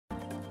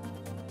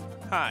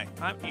Hi,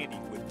 I'm Andy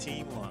with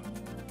Team Lung.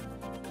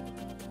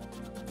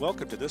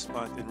 Welcome to This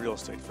Month in Real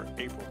Estate for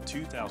April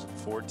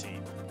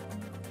 2014.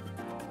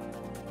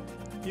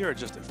 Here are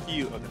just a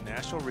few of the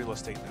national real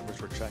estate numbers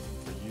we're tracking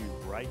for you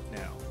right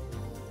now.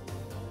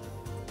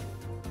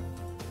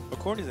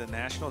 According to the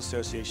National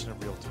Association of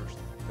Realtors,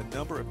 the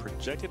number of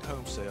projected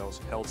home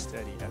sales held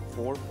steady at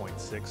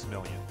 4.6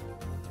 million.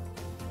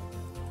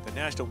 The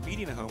national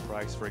median home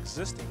price for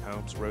existing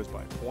homes rose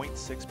by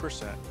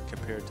 0.6%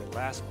 compared to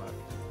last month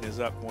and is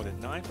up more than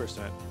 9%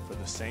 for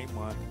the same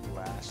month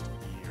last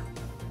year.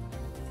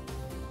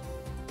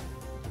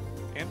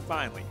 And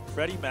finally,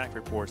 Freddie Mac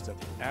reports that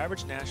the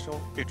average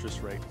national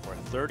interest rate for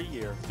a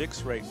 30-year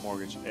fixed-rate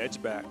mortgage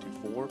edged back to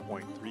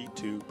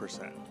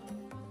 4.32%.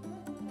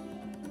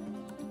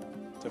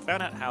 To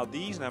find out how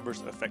these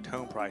numbers affect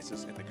home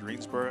prices in the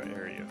Greensboro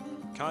area,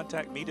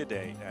 contact me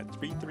today at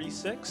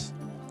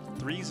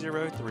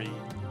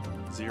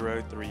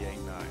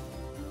 336-303-0389.